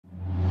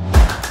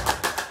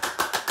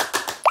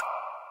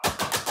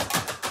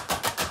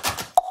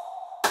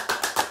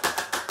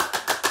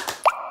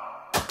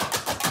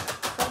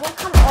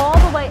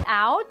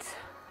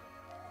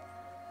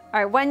All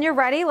right, when you're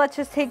ready, let's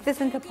just take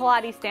this into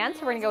Pilates stance.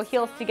 So we're gonna go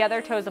heels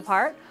together, toes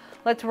apart.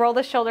 Let's roll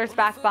the shoulders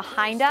back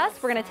behind us.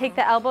 We're gonna take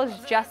the elbows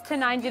just to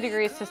 90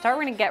 degrees to start.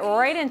 We're gonna get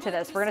right into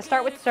this. We're gonna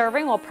start with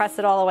serving. We'll press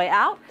it all the way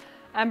out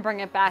and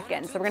bring it back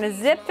in. So we're gonna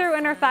zip through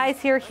inner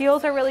thighs here.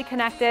 Heels are really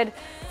connected.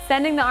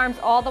 Sending the arms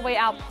all the way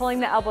out, pulling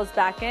the elbows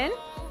back in.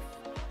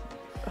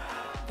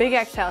 Big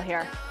exhale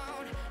here.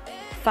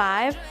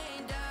 5,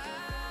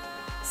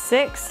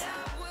 6,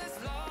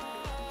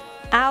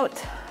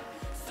 out.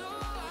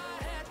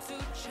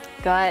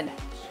 Good.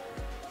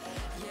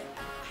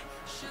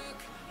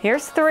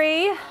 Here's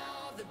 3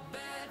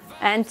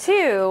 and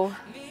 2.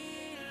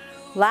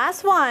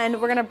 Last one,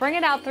 we're gonna bring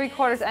it out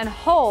 3/4 and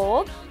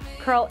hold,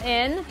 curl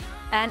in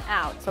and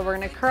out. So we're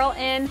gonna curl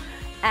in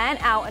and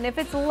out, and if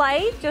it's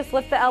light, just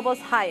lift the elbows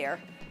higher.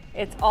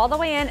 It's all the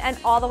way in and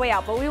all the way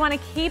out, but we wanna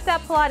keep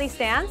that Pilates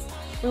stance.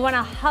 We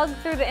wanna hug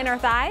through the inner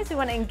thighs. We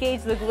wanna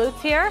engage the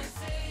glutes here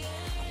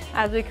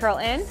as we curl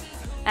in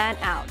and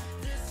out.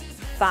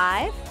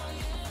 5,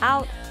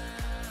 out,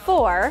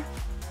 4,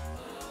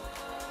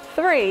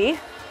 3,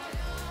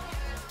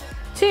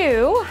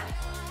 2,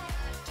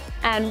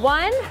 and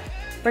 1.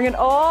 Bring it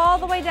all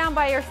the way down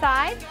by your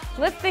side.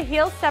 Lift the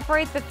heels,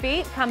 separate the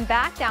feet, come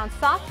back down,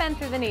 soft bend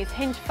through the knees,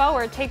 hinge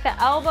forward, take the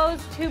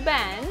elbows to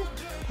bend.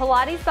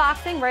 Pilates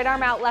boxing, right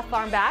arm out, left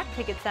arm back,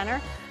 take it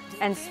center,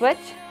 and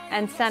switch,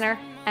 and center,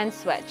 and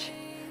switch.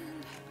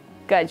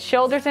 Good,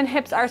 shoulders and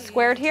hips are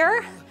squared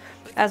here.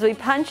 As we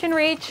punch and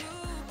reach,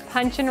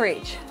 punch and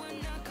reach.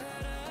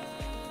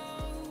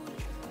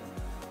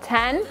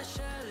 10,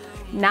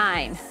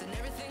 9,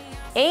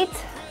 8,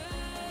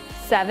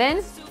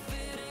 7,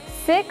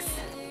 6,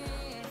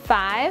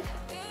 5,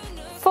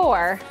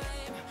 4,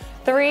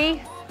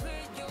 3,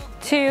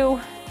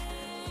 2,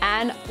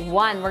 and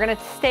 1. We're gonna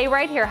stay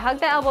right here. Hug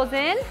the elbows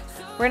in.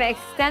 We're gonna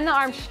extend the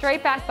arms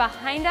straight back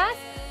behind us.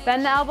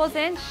 Bend the elbows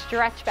in,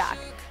 stretch back.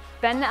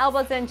 Bend the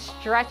elbows in,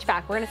 stretch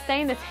back. We're gonna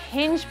stay in this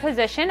hinge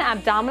position.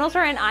 Abdominals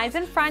are in, eyes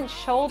in front,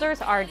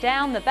 shoulders are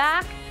down the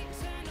back.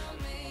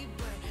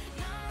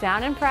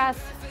 Down and press,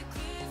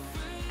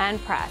 and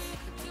press.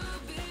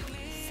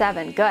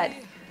 7, good.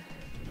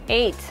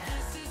 8,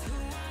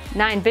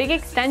 9, big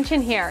extension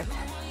here.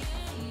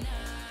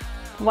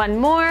 1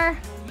 more,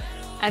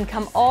 and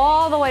come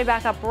all the way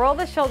back up. Roll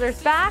the shoulders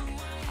back.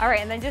 All right,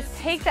 and then just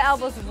take the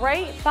elbows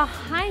right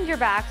behind your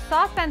back,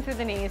 soft bend through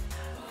the knees.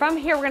 From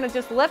here, we're gonna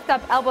just lift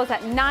up elbows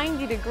at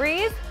 90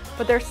 degrees,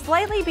 but they're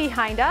slightly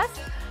behind us.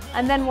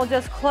 And then we'll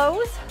just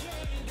close,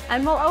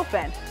 and we'll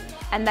open.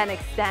 And then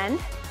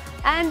extend,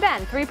 and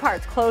bend. 3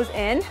 parts, close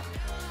in,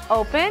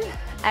 open,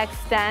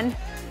 extend,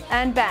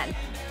 and bend.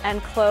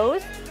 And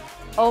close,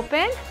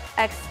 open,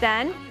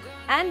 extend,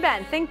 and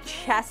bend. Think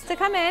chest to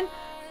come in,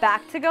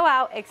 back to go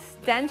out,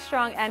 extend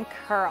strong, and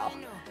curl.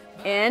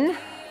 In,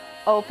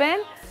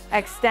 open,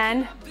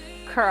 extend,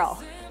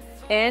 curl.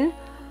 In,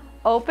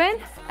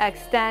 open,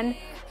 extend,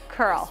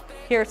 curl.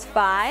 Here's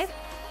 5,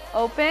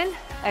 open,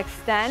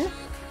 extend,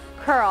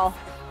 curl.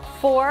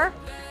 4,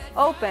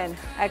 open,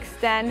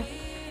 extend,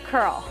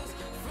 curl.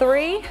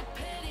 3,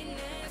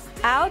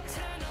 out,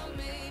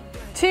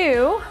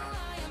 2,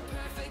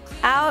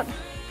 out.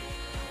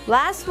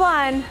 Last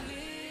one.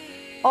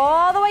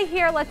 All the way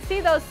here. Let's see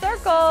those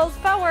circles.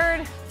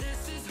 Forward.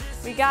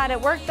 We got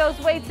it. Work those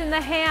weights in the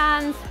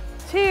hands.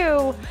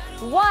 2,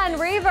 1.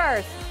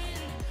 Reverse.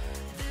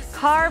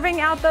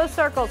 Carving out those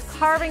circles.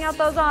 Carving out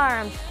those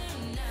arms.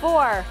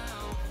 4,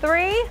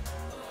 3,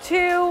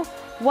 2,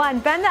 1.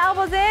 Bend the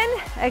elbows in.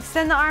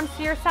 Extend the arms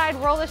to your side.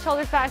 Roll the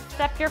shoulders back.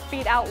 Step your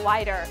feet out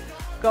wider.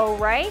 Go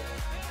right.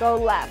 Go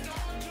left.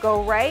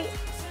 Go right.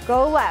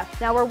 Go left.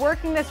 Now we're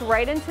working this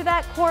right into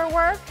that core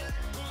work.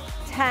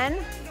 10,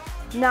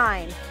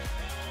 9,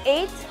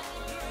 8,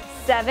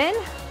 7,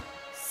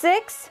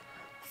 6,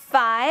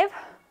 5,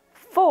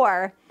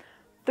 4,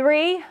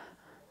 3,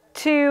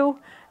 2,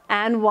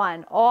 and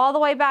 1. All the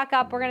way back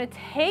up. We're gonna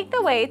take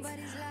the weights.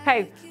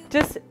 Okay,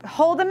 just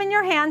hold them in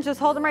your hands. Just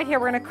hold them right here.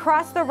 We're gonna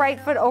cross the right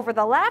foot over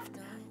the left.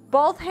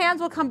 Both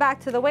hands will come back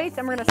to the weights,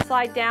 and we're gonna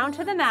slide down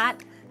to the mat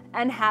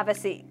and have a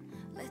seat.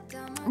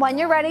 When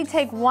you're ready,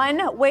 take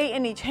 1 weight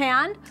in each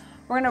hand.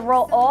 We're gonna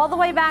roll all the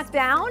way back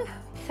down.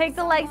 Take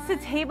the legs to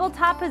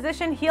tabletop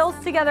position, heels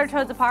together,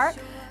 toes apart.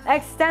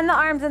 Extend the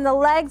arms and the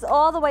legs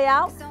all the way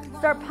out.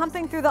 Start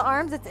pumping through the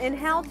arms. It's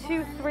inhale,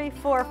 2, 3,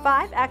 4,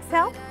 5.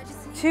 Exhale,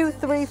 2,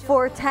 3,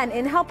 4, 10.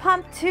 Inhale,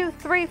 pump, 2,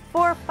 3,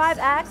 4, 5.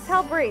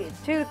 Exhale, breathe,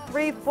 2,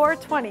 3, 4,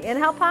 20.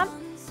 Inhale, pump.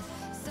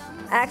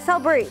 Exhale,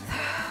 breathe,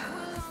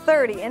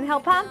 30.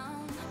 Inhale, pump.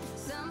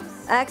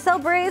 Exhale,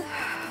 breathe,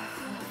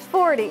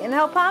 40.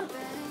 Inhale, pump.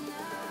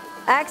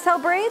 Exhale,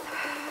 breathe,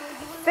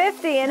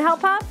 50. Inhale,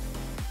 pump.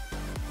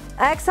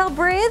 Exhale,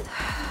 breathe,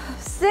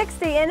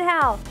 60.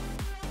 Inhale,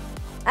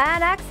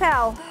 and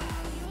exhale,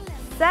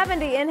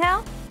 70.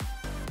 Inhale,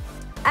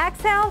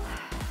 exhale,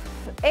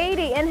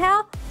 80.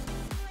 Inhale,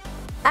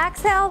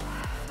 exhale,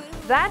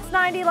 that's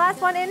 90.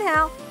 Last one,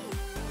 inhale,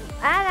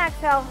 and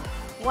exhale,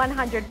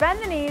 100. Bend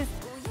the knees,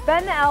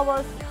 bend the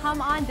elbows, come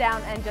on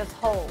down and just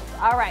hold.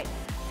 All right,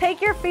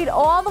 take your feet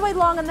all the way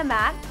long on the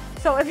mat.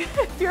 So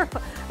if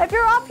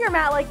you're off your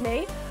mat like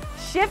me,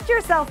 shift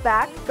yourself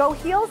back, go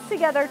heels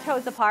together,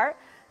 toes apart,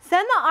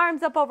 send the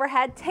arms up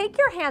overhead, take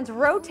your hands,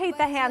 rotate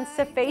the hands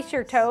to face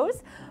your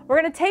toes. We're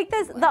gonna take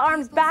the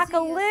arms back a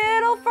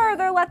little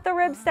further, let the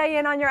ribs stay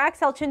in on your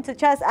exhale, chin to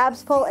chest,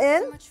 abs pull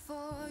in,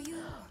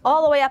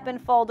 all the way up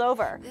and fold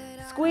over.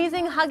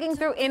 Squeezing, hugging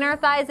through inner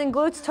thighs and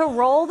glutes to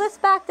roll this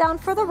back down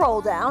for the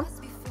roll down.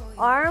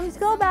 Arms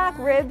go back,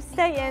 ribs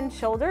stay in,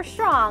 shoulders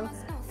strong.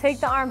 Take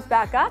the arms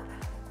back up,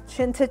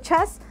 chin to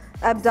chest,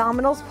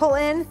 abdominals pull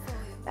in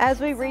as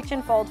we reach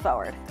and fold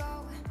forward.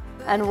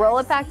 And roll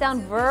it back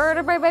down,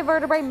 vertebrae by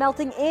vertebrae,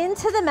 melting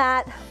into the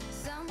mat.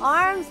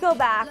 Arms go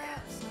back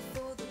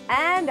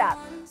and up.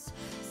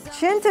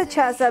 Chin to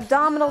chest,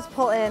 abdominals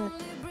pull in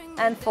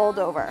and fold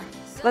over.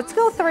 Let's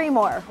go 3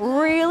 more.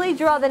 Really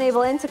draw the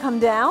navel in to come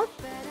down,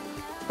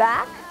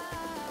 back,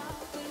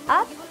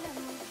 up,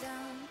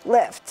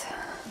 lift,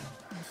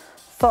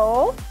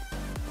 fold,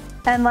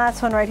 and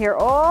last one right here,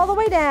 all the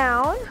way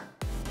down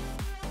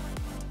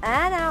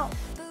and out.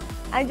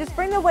 And just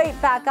bring the weight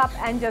back up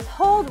and just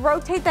hold,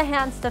 rotate the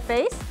hands to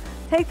face.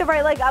 Take the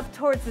right leg up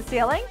towards the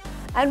ceiling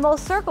and we'll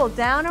circle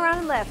down, around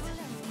and lift.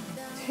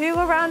 2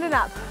 around and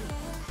up.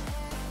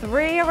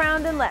 3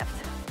 around and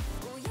lift.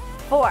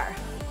 4,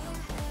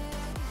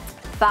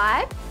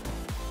 5,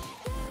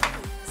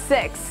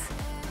 6,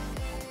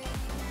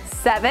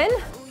 7,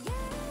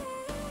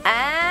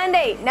 and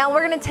 8. Now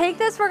we're gonna take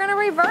this, we're gonna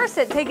reverse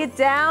it. Take it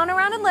down,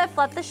 around and lift.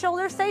 Let the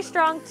shoulders stay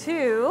strong.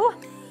 2,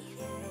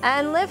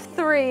 and lift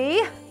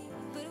 3,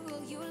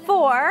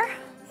 4,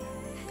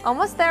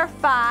 almost there,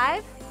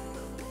 5,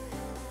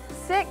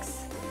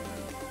 6,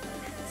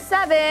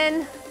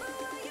 7,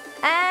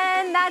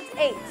 and that's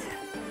 8.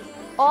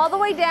 All the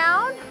way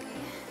down,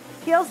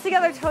 heels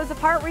together, toes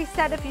apart,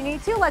 reset if you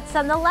need to. Let's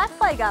send the left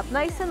leg up,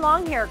 nice and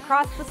long here.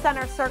 Cross the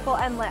center, circle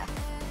and lift.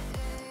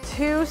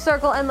 2,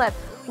 circle and lift.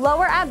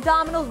 Lower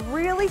abdominals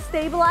really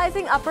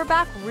stabilizing, upper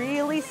back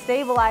really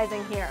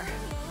stabilizing here.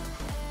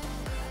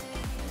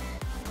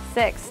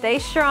 6, stay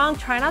strong,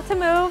 try not to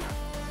move.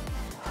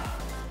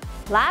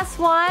 Last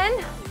one,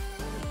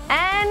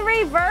 and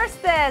reverse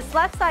this.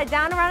 Left side,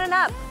 down, around and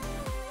up.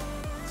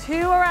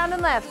 2 around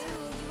and lift.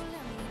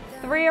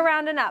 3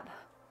 around and up.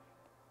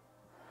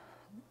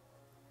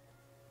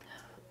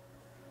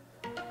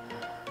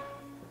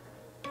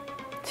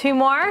 Two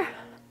more.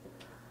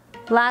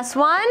 Last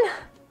one.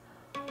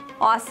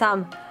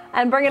 Awesome.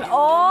 And bring it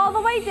all the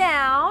way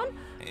down.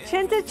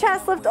 Chin to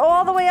chest, lift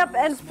all the way up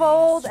and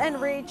fold and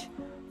reach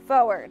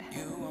forward.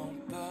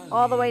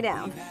 All the way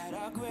down.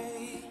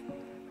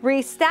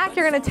 Restack,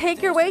 you're gonna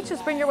take your weights,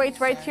 just bring your weights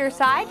right to your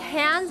side,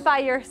 hands by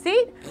your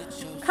seat,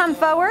 come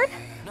forward,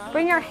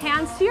 bring your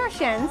hands to your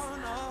shins,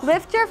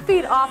 lift your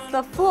feet off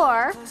the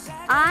floor,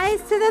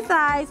 eyes to the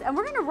thighs, and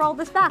we're gonna roll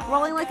this back,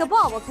 rolling like a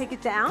ball. We'll take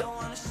it down,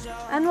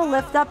 and we'll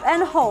lift up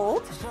and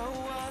hold,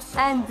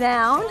 and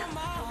down,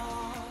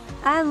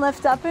 and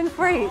lift up and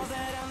freeze,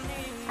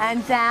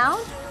 and down,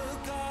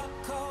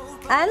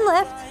 and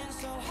lift,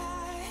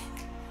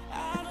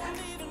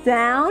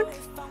 down,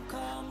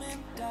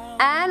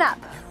 and up.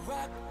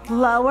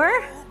 Lower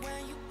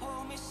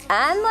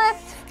and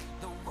lift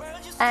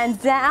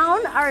and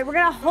down. All right, we're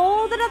gonna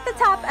hold it at the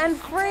top and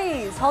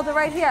freeze. Hold it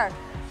right here.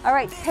 All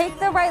right, take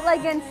the right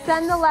leg in,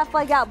 send the left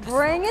leg out.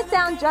 Bring it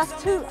down just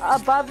to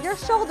above your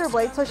shoulder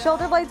blades, so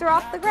shoulder blades are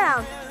off the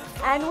ground.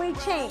 And we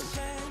change.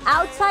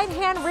 Outside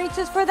hand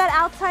reaches for that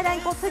outside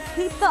ankle to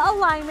keep the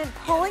alignment,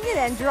 pulling it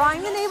in,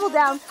 drawing the navel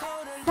down,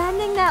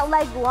 sending that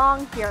leg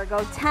long here.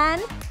 Go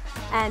 10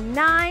 and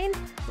 9,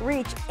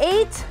 reach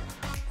 8,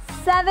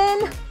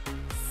 7,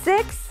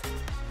 6,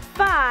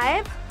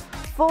 5,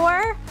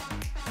 4,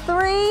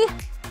 3,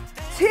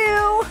 2,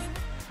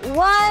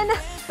 1.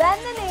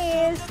 Bend the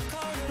knees,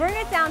 bring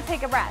it down,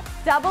 take a breath.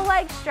 Double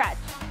leg stretch.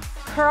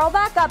 Curl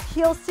back up,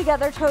 heels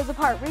together, toes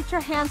apart. Reach your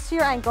hands to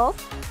your ankles.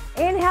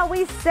 Inhale,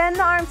 we send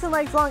the arms and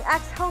legs long.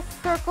 Exhale,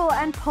 circle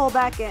and pull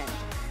back in.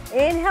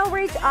 Inhale,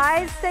 reach,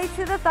 eyes stay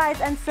to the thighs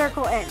and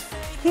circle in.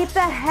 Keep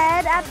the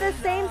head at the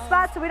same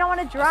spot so we don't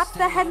want to drop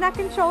the head, neck,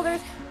 and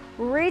shoulders.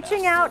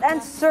 Reaching out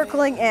and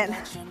circling in.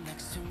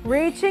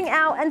 Reaching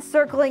out and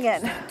circling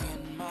in.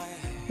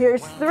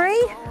 Here's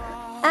 3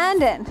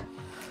 and in.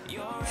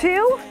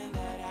 2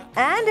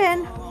 and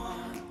in.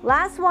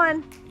 Last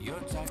one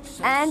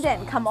and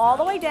in. Come all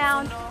the way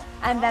down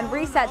and then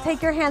reset.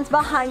 Take your hands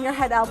behind your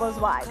head, elbows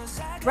wide.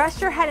 Rest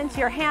your head into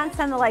your hands,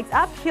 send the legs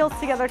up, heels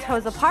together,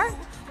 toes apart.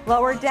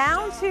 Lower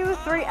down, 2,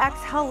 3,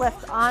 exhale,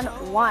 lift on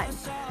 1.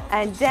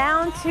 And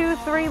down, 2,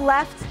 3,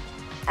 left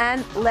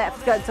and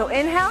lift. Good, so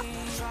inhale.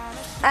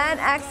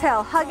 And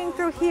exhale, hugging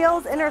through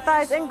heels, inner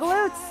thighs, and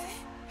glutes.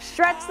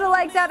 Stretch the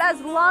legs out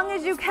as long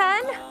as you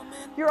can.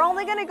 You're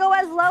only gonna go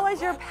as low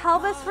as your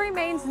pelvis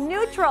remains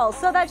neutral.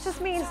 So that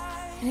just means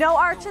no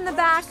arch in the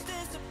back,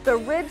 the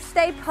ribs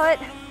stay put,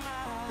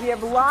 you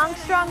have long,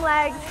 strong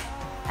legs,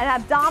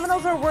 and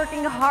abdominals are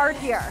working hard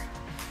here.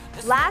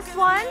 Last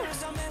one,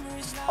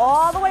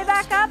 all the way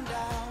back up.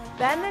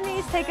 Bend the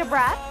knees, take a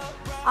breath.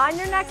 On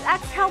your next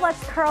exhale,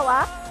 let's curl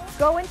up.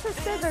 Go into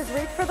scissors,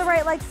 reach for the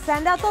right leg,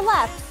 send out the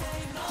left.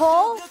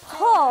 Pull,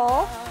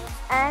 pull,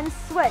 and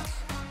switch.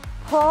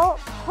 Pull,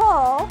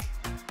 pull,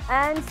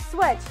 and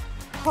switch.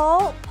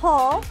 Pull,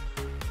 pull,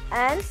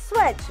 and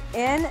switch.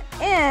 In,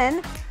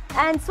 and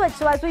switch.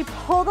 So as we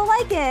pull the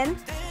leg in,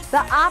 the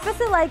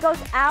opposite leg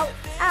goes out,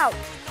 out,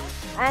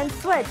 and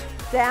switch.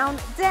 Down,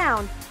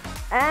 down,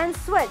 and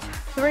switch.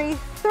 3,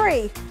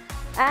 3,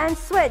 and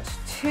switch.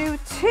 2,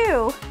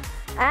 2,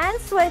 and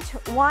switch.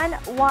 1,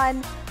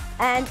 1,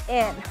 and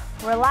in.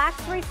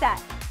 Relax, reset.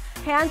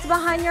 Hands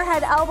behind your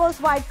head, elbows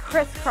wide,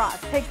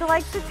 crisscross. Take the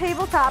legs to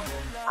tabletop.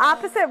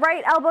 Opposite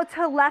right elbow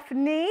to left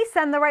knee.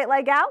 Send the right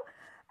leg out.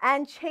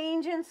 And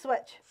change and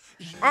switch.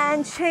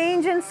 And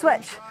change and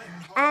switch.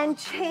 And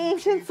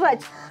change and switch.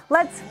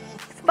 Let's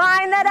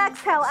find that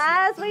exhale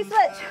as we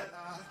switch.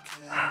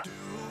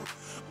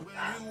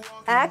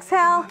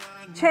 Exhale,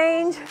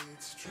 change,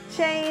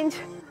 change.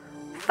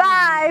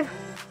 5,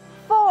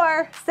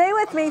 4, stay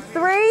with me.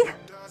 3,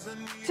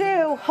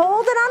 2,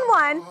 hold it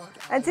on 1,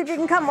 and see if you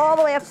can come all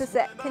the way up to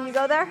sit. Can you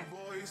go there?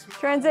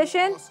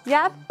 Transition,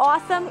 yep,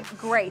 awesome,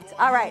 great.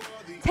 All right,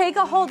 take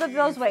a hold of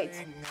those weights.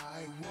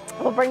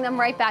 We'll bring them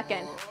right back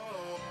in.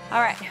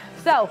 All right,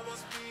 so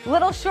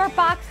little short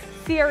box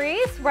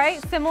series, right?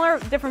 Similar,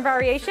 different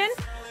variation.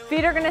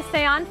 Feet are gonna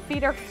stay on,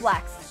 feet are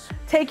flexed.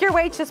 Take your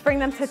weights, just bring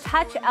them to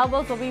touch,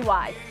 elbows will be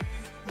wide.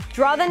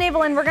 Draw the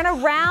navel in, we're gonna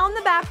round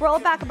the back, roll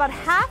it back about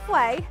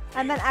halfway,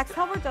 and then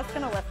exhale, we're just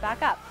gonna lift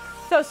back up.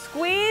 So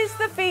squeeze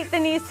the feet, the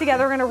knees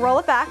together, we're gonna roll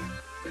it back.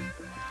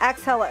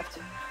 Exhale, lift.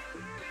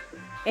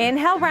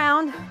 Inhale,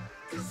 round.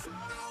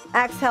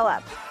 Exhale,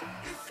 up.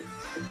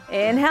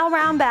 Inhale,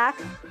 round back.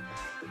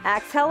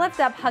 Exhale, lift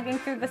up, hugging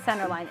through the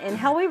center line.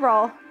 Inhale, we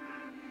roll.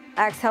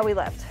 Exhale, we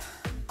lift.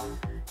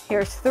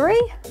 Here's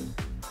 3,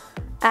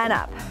 and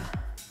up.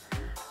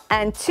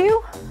 And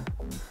 2,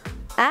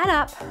 and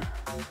up.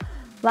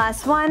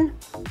 Last 1,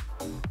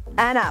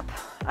 and up.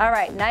 All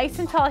right, nice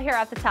and tall here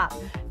at the top.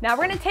 Now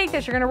we're gonna take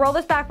this, you're gonna roll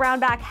this back,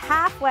 round back,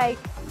 halfway,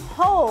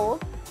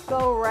 hold,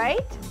 go right,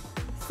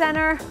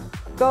 center,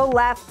 go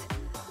left,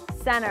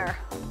 center,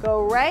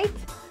 go right,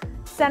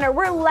 center.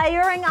 We're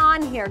layering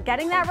on here,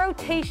 getting that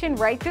rotation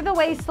right through the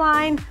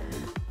waistline.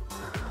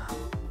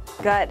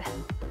 Good.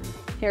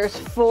 Here's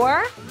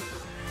 4,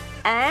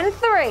 and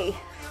 3,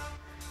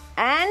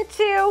 and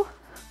 2,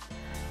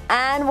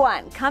 and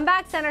 1. Come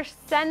back center,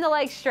 send the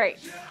leg straight.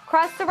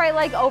 Cross the right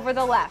leg over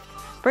the left.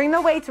 Bring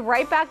the weights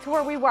right back to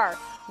where we were.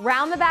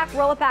 Round the back,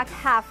 roll it back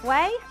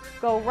halfway.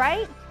 Go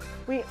right,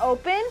 we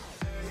open,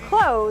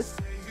 close,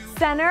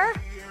 center,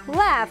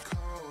 left,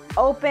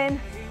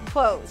 open,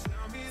 close.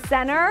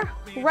 Center,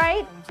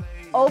 right,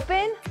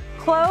 open,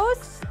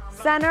 close,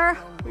 center,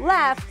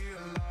 left,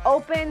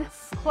 open,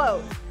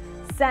 close.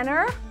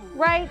 Center,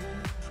 right,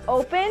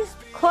 open,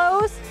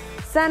 close,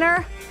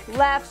 center,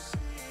 left,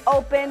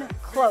 open,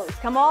 close.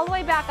 Come all the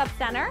way back up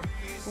center.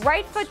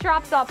 Right foot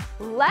drops up,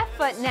 left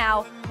foot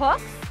now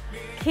hooks.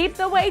 Keep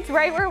the weights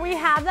right where we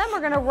have them. We're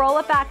gonna roll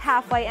it back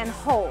halfway and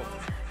hold.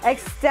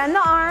 Extend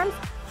the arms,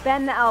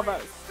 bend the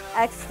elbows.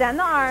 Extend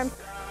the arms,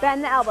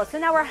 bend the elbows. So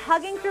now we're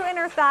hugging through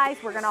inner thighs.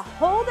 We're gonna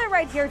hold it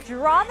right here.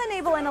 Draw the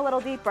navel in a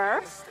little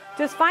deeper.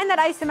 Just find that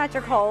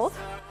isometric hold.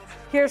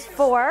 Here's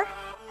 4,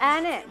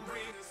 and in.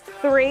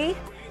 3,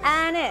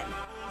 and in.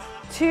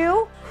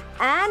 2,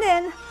 and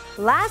in.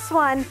 Last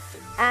 1,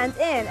 and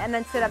in, and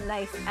then sit up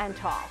nice and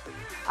tall.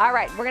 All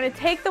right, we're gonna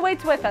take the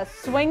weights with us.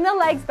 Swing the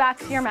legs back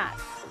to your mat.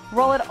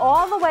 Roll it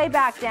all the way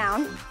back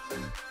down,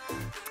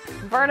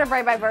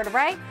 vertebrae by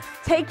vertebrae.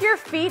 Take your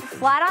feet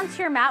flat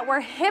onto your mat.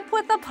 We're hip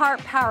width apart,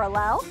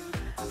 parallel.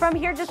 From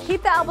here, just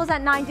keep the elbows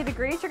at 90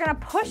 degrees. You're gonna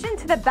push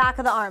into the back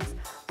of the arms.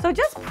 So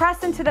just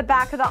press into the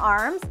back of the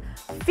arms.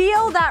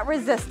 Feel that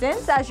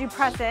resistance as you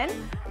press in,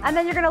 and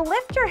then you're gonna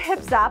lift your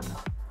hips up.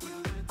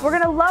 We're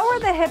gonna lower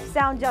the hips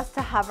down just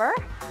to hover.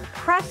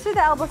 Press through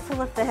the elbows to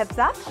lift the hips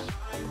up,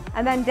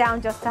 and then down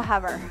just to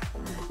hover.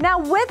 Now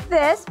with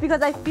this,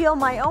 because I feel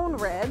my own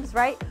ribs,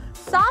 right?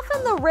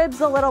 Soften the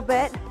ribs a little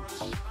bit.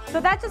 So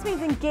that just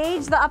means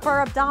engage the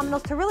upper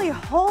abdominals to really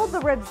hold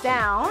the ribs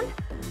down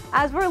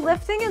as we're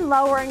lifting and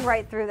lowering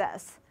right through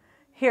this.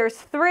 Here's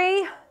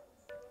 3,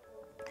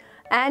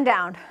 and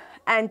down,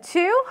 and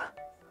 2,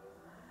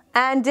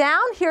 and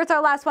down. Here's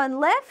our last one,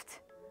 lift,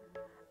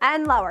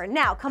 and lower.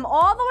 Now come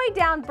all the way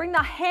down, bring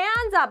the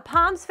hands up,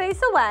 palms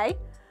face away.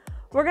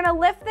 We're gonna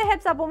lift the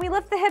hips up. When we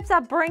lift the hips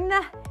up, bring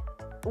the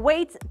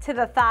weights to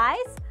the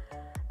thighs,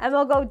 and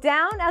we'll go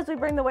down as we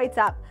bring the weights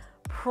up.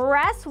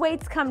 Press,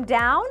 weights come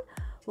down,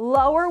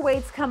 lower,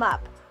 weights come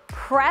up.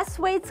 Press,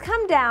 weights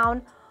come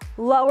down,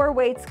 lower,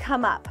 weights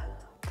come up.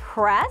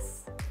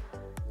 Press,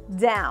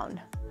 down,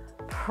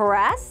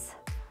 press,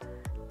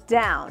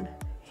 down.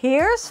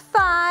 Here's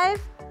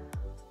 5,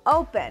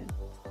 open,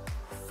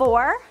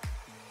 4,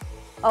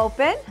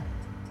 open,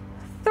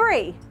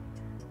 3,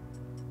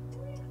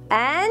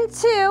 and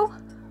 2,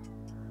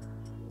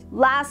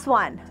 last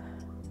one.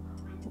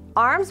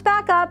 Arms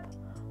back up,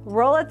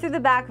 roll it through the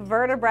back,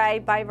 vertebrae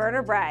by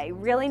vertebrae.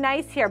 Really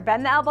nice here.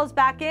 Bend the elbows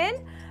back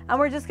in, and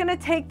we're just gonna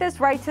take this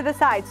right to the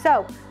side.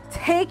 So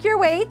take your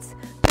weights,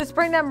 just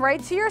bring them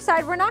right to your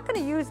side. We're not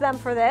gonna use them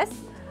for this.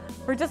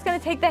 We're just gonna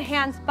take the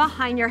hands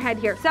behind your head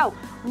here. So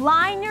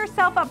line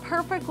yourself up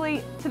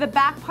perfectly to the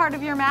back part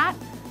of your mat,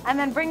 and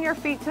then bring your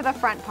feet to the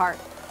front part.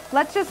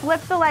 Let's just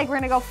lift the leg. We're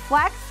gonna go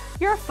flex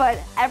your foot.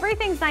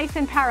 Everything's nice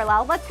and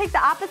parallel. Let's take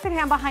the opposite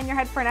hand behind your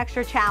head for an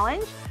extra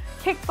challenge.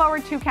 Kick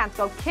forward 2 counts.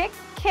 Go kick,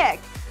 kick,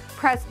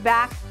 press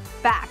back,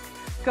 back.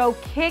 Go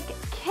kick,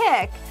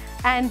 kick,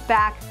 and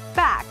back,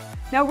 back.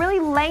 Now really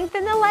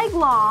lengthen the leg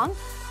long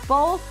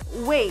both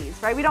ways,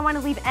 right? We don't want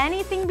to leave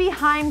anything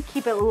behind.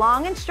 Keep it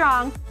long and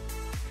strong.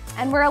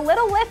 And we're a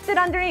little lifted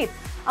underneath.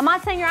 I'm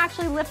not saying you're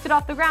actually lifted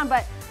off the ground,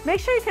 but make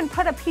sure you can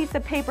put a piece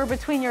of paper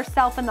between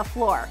yourself and the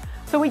floor.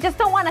 So we just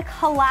don't want to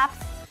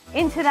collapse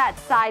into that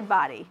side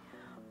body.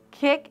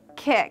 Kick,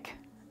 kick,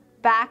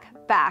 back,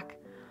 back.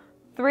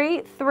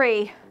 3,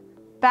 3,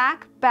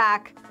 back,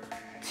 back.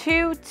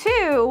 2,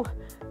 2,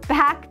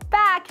 back,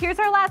 back. Here's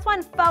our last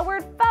one.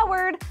 Forward,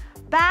 forward,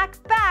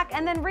 back, back.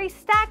 And then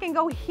restack and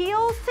go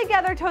heels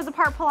together, toes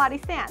apart,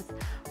 Pilates stance.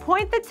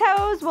 Point the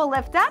toes, we'll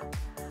lift up.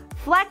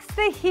 Flex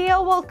the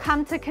heel, will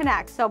come to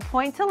connect. So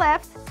point to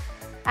lift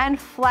and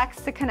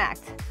flex to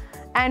connect.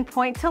 And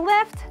point to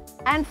lift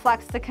and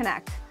flex to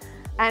connect.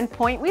 And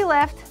point, we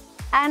lift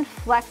and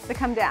flex to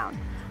come down.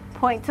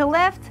 Point to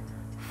lift,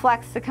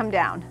 flex to come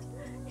down.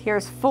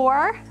 Here's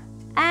 4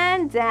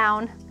 and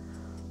down,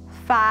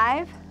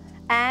 5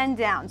 and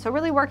down. So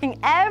really working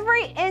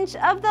every inch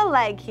of the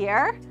leg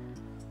here.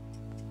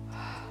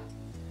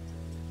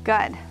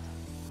 Good.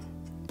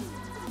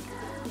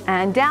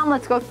 And down,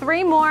 let's go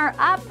 3 more,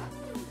 up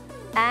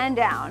and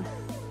down.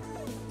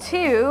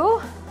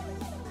 2,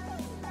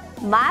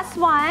 last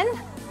one,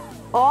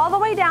 all the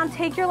way down,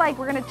 take your leg,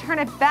 we're gonna turn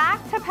it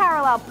back to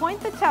parallel, point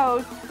the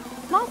toes,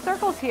 small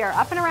circles here,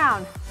 up and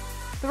around.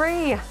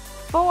 3,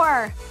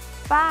 4,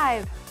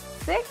 5,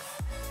 6,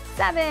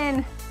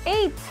 7,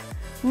 8,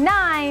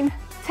 9,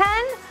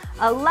 10,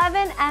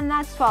 11, and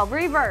that's 12.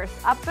 Reverse,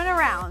 up and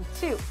around.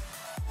 2,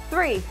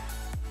 3,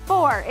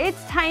 4.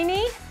 It's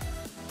tiny.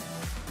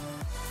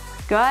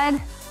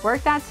 Good.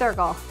 Work that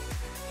circle.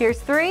 Here's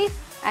 3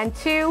 and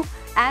 2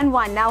 and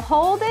 1. Now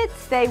hold it.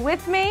 Stay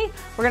with me.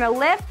 We're going to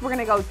lift. We're going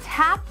to go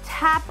tap,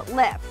 tap,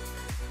 lift.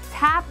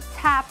 Tap,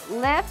 tap,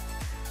 lift.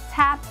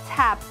 Tap,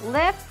 tap,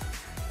 lift.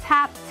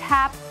 Tap,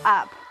 tap,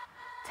 up.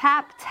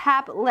 Tap,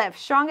 tap, lift.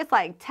 Strongest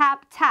leg.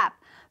 Tap, tap.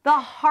 The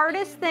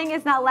hardest thing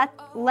is not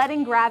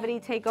letting gravity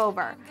take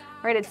over.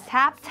 Right? It's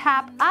tap,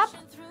 tap, up.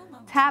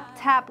 Tap,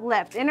 tap,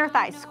 lift. Inner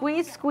thigh.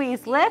 Squeeze,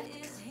 squeeze,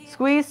 lift.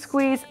 Squeeze,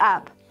 squeeze,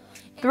 up.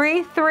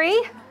 3,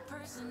 3.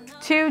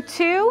 2,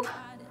 2.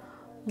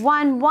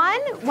 1,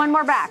 1. One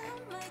more back.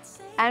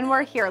 And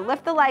we're here.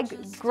 Lift the leg.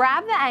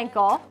 Grab the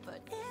ankle.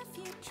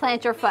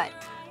 Plant your foot.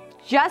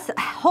 Just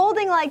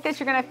holding like this,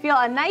 you're going to feel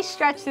a nice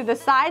stretch through the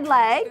side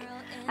leg.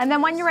 And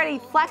then when you're ready,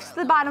 flex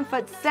the bottom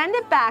foot, send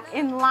it back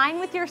in line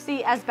with your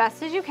seat as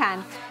best as you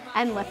can,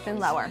 and lift and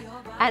lower,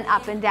 and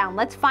up and down.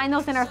 Let's find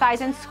those inner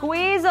thighs and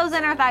squeeze those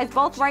inner thighs,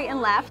 both right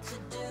and left.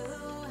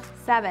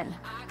 7,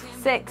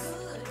 6,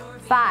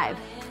 5,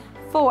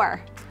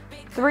 4,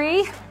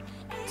 3,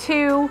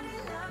 2,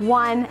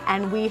 1,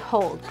 and we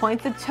hold.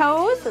 Point the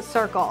toes, a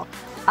circle,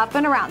 up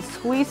and around.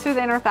 Squeeze through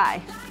the inner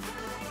thigh.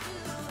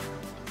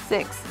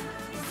 6,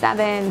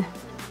 7,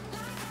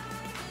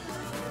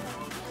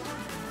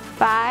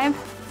 5,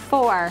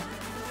 4,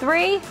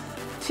 3,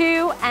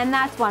 2, and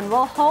that's 1.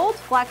 We'll hold,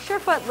 flex your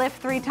foot,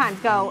 lift 3 times.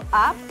 Go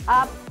up,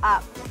 up,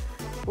 up.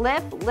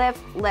 Lift,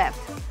 lift, lift.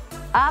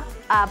 Up,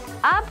 up,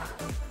 up.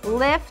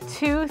 Lift,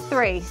 2,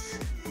 3.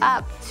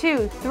 Up,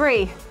 2,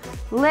 3.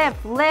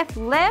 Lift, lift,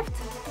 lift.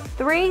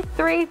 3,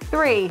 3,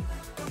 3.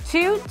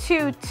 2,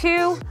 2,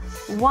 2.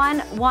 1,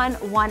 1,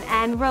 1.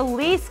 And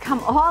release. Come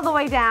all the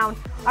way down.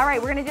 All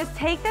right, we're going to just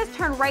take this,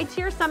 turn right to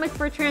your stomach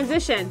for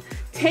transition.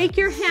 Take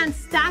your hands,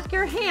 stack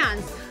your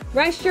hands.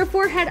 Rest your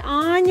forehead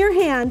on your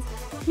hands.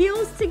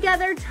 Heels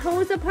together,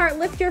 toes apart.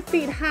 Lift your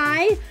feet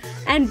high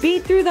and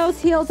beat through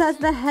those heels as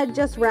the head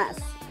just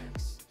rests.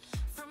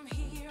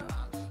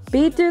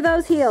 Beat through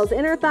those heels,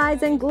 inner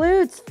thighs and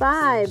glutes.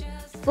 5,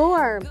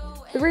 4,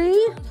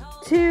 3,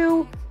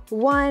 2,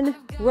 1.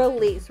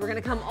 Release. We're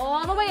going to come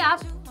all the way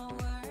up.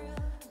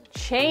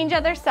 Change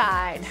other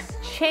side.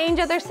 Change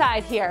other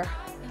side here.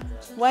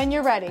 When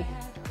you're ready.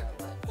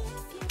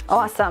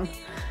 Awesome.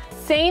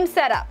 Same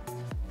setup.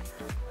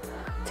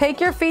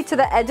 Take your feet to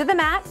the edge of the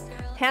mat.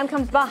 Hand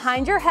comes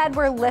behind your head.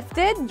 We're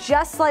lifted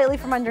just slightly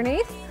from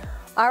underneath.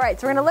 All right,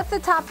 so we're gonna lift the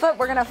top foot.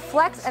 We're gonna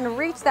flex and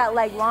reach that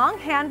leg long.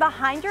 Hand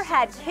behind your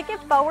head. Kick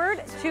it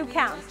forward, 2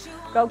 counts.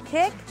 Go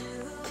kick,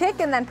 kick,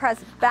 and then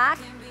press back,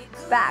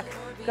 back.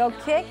 Go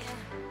kick,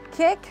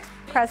 kick,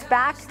 press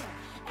back,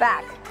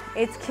 back.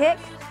 It's kick,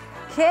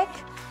 kick,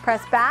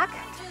 press back,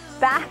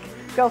 back.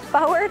 Go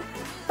forward,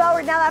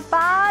 forward. Now that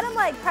bottom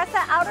leg, press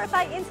that outer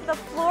thigh into the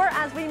floor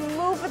as we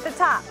move with the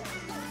top.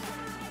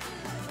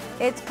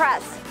 It's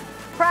press,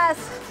 press,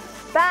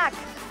 back,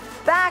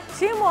 back.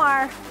 2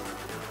 more,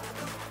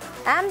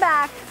 and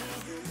back.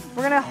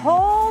 We're gonna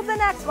hold the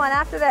next one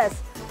after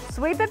this.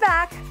 Sweep it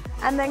back,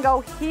 and then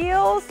go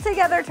heels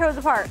together, toes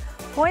apart.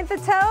 Point the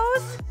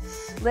toes,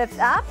 lift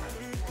up,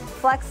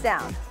 flex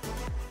down.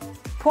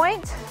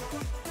 Point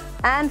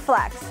and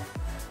flex.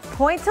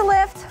 Point to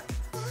lift,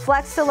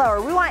 flex to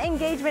lower. We want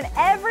engagement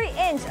every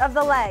inch of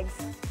the legs.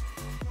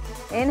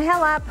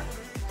 Inhale up,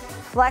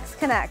 flex,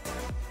 connect.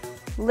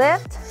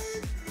 Lift,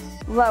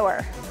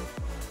 lower.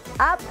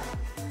 Up,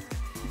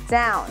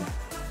 down.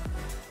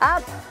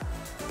 Up,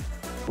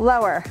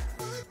 lower.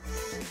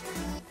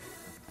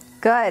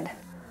 Good.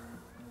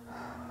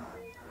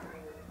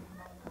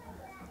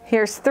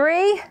 Here's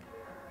 3,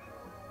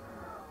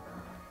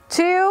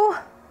 2,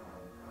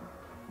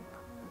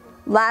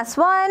 last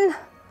one.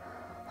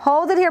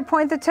 Hold it here,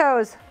 point the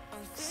toes.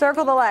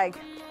 Circle the leg.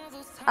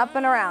 Up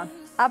and around,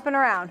 up and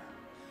around.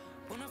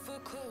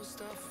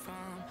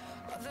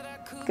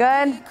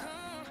 Good.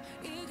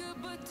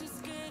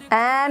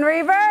 And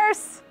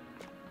reverse.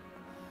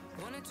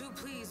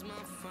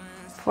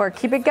 4,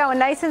 keep it going,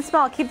 nice and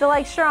small. Keep the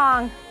leg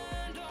strong.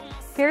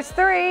 Here's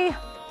 3,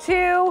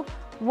 2,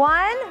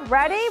 1.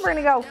 Ready? We're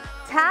gonna go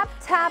tap,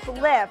 tap,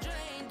 lift.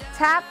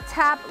 Tap,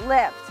 tap,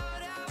 lift.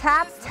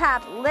 Tap,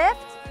 tap, lift.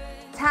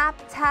 Tap,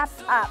 tap,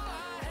 up.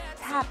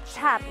 Tap,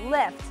 tap,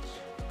 lift.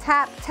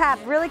 Tap, tap.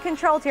 Really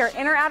controlled here.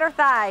 Inner, outer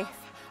thigh.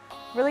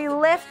 Really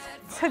lift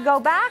to go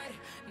back.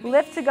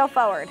 Lift to go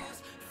forward.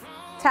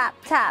 Tap,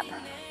 tap.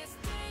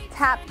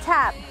 Tap,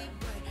 tap.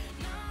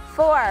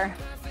 4,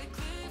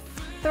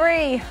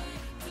 3,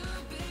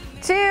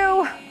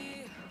 2,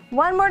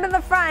 1 more to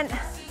the front,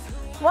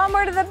 1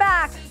 more to the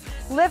back.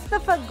 Lift the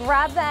foot,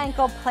 grab the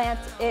ankle, plant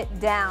it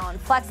down.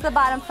 Flex the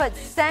bottom foot,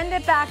 send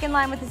it back in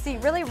line with the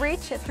seat. Really reach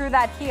through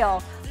that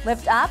heel.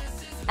 Lift up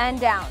and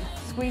down.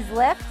 Squeeze,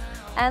 lift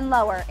and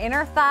lower.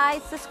 Inner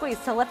thighs to squeeze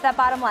to lift that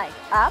bottom leg.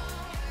 Up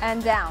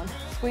and down.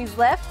 Squeeze,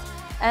 lift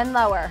and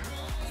lower.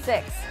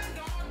 6,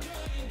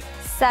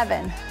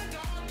 7,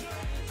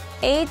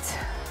 8,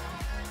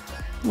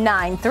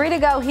 9. 3 to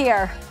go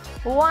here.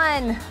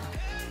 1,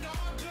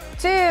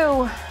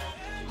 2,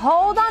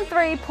 hold on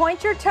 3,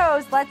 point your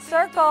toes, let's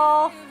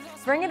circle.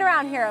 Bring it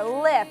around here,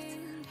 lift,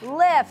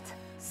 lift,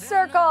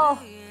 circle.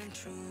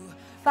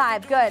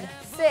 5, good.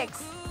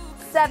 6,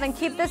 7,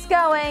 keep this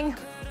going.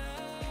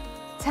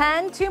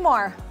 10, 2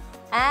 more.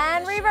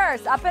 And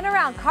reverse, up and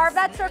around, carve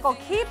that circle.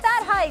 Keep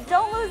that height,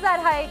 don't lose that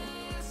height.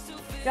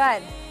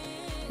 Good.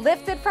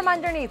 Lift it from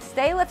underneath,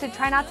 stay lifted,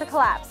 try not to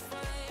collapse.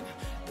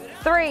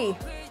 3,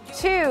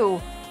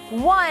 2,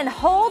 1,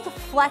 hold,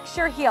 flex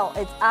your heel.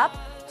 It's up,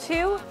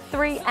 2,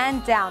 3,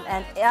 and down,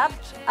 and up,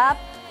 up,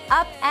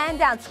 up, and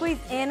down. Squeeze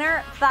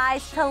inner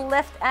thighs to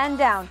lift and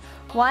down.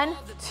 1,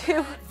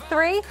 2,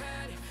 3.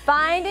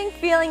 Finding,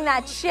 feeling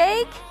that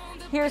shake.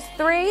 Here's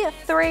 3,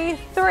 3,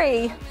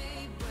 3.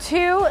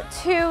 2,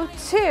 2,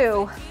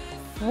 2.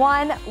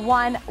 1,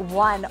 1,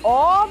 1.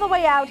 All the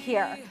way out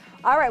here.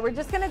 All right, we're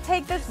just gonna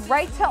take this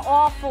right to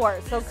all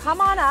fours. So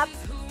come on up.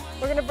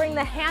 We're gonna bring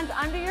the hands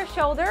under your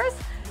shoulders,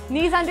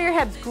 knees under your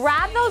hips.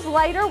 Grab those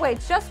lighter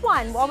weights, just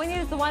one. All we need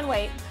is the one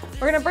weight.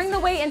 We're gonna bring the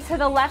weight into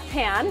the left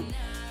hand.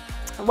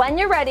 When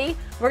you're ready,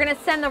 we're gonna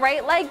send the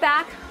right leg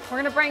back. We're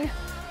gonna bring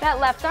that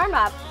left arm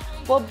up.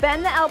 We'll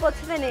bend the elbow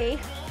to the knee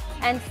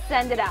and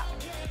send it out.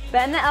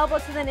 Bend the elbow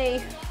to the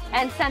knee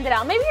and send it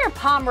out. Maybe your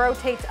palm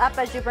rotates up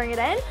as you bring it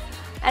in,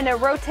 and it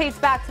rotates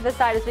back to the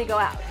side as we go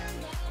out.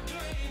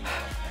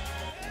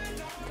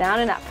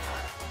 Down and up.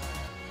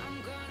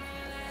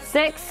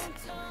 6,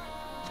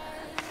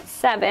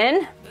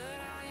 7,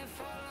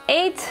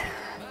 8,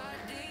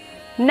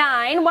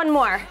 9, 1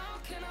 more.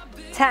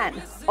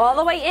 10, all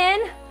the way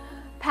in,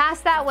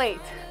 past that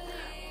weight.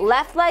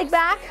 Left leg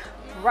back,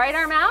 right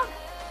arm out,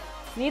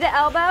 knee to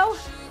elbow,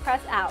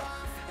 press out.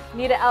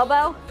 Knee to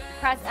elbow,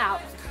 press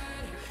out.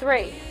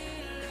 3.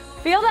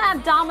 Feel the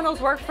abdominals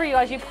work for you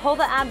as you pull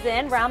the abs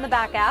in, round the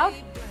back out.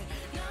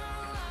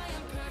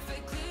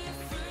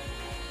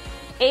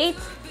 8,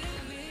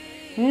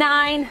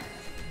 9,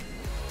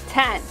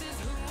 10.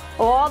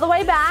 All the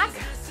way back.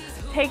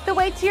 Take the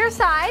weight to your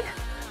side.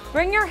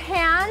 Bring your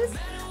hands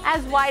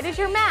as wide as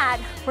your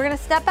mat. We're gonna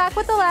step back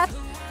with the left,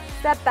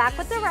 step back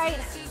with the right,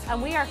 and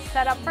we are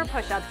set up for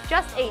push-ups.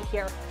 Just 8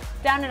 here.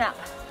 Down and up.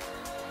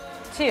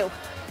 2,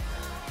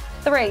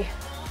 3,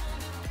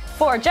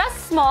 4.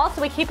 Just small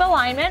so we keep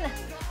alignment.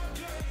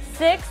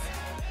 6,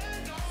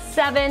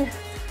 7,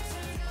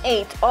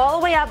 8. All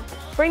the way up.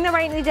 Bring the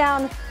right knee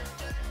down.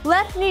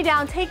 Left knee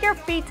down, take your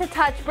feet to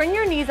touch, bring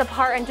your knees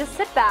apart and just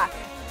sit back.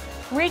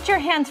 Reach your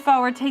hands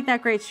forward, take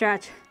that great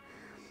stretch.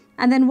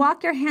 And then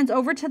walk your hands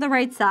over to the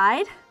right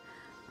side,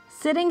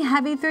 sitting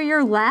heavy through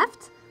your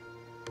left.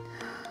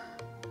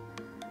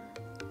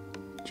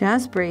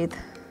 Just breathe.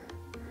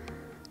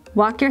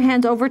 Walk your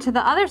hands over to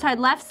the other side,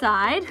 left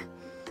side.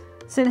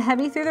 Sit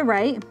heavy through the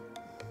right.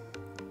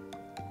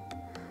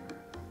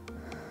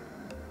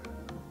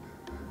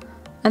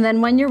 And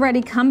then when you're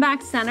ready, come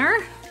back center.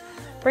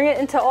 Bring it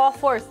into all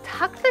fours.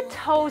 Tuck the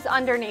toes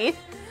underneath.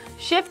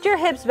 Shift your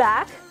hips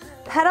back.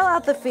 Pedal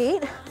out the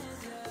feet.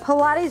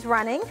 Pilates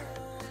running.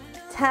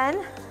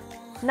 10,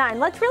 9.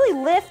 Let's really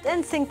lift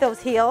and sink those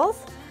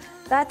heels.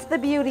 That's the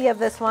beauty of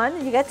this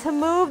one. You get to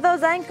move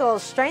those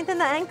ankles, strengthen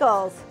the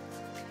ankles.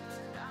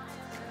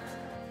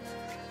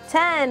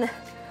 10,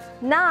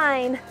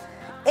 9,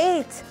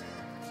 8,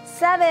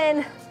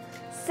 7,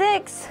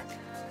 6,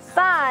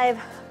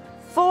 5,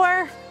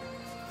 4,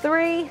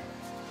 3,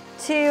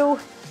 2,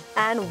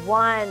 and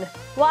 1.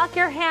 Walk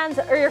your hands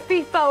or your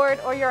feet forward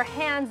or your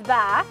hands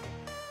back.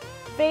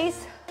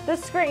 Face the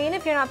screen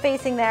if you're not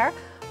facing there.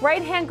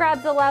 Right hand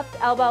grabs the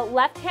left elbow,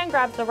 left hand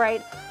grabs the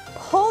right.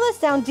 Pull this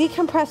down,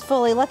 decompress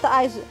fully. Let the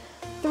eyes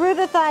through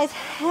the thighs,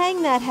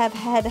 hang that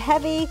head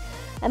heavy,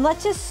 and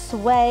let's just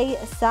sway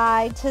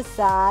side to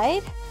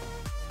side.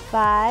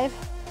 5,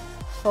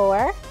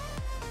 4,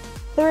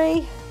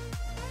 3,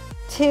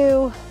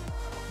 2,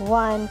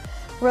 1.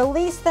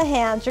 Release the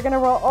hands. You're gonna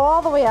roll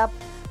all the way up.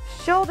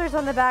 Shoulders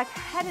on the back,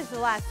 head is the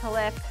last to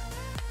lift.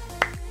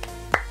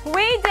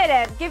 We did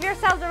it. Give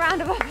yourselves a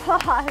round of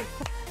applause.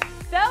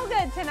 So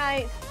good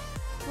tonight.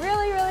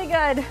 Really, really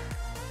good.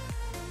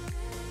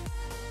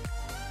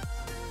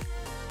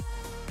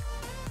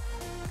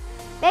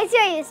 Make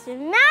sure you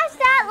smash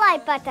that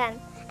like button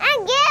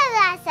and give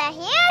us a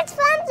huge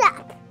thumbs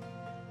up.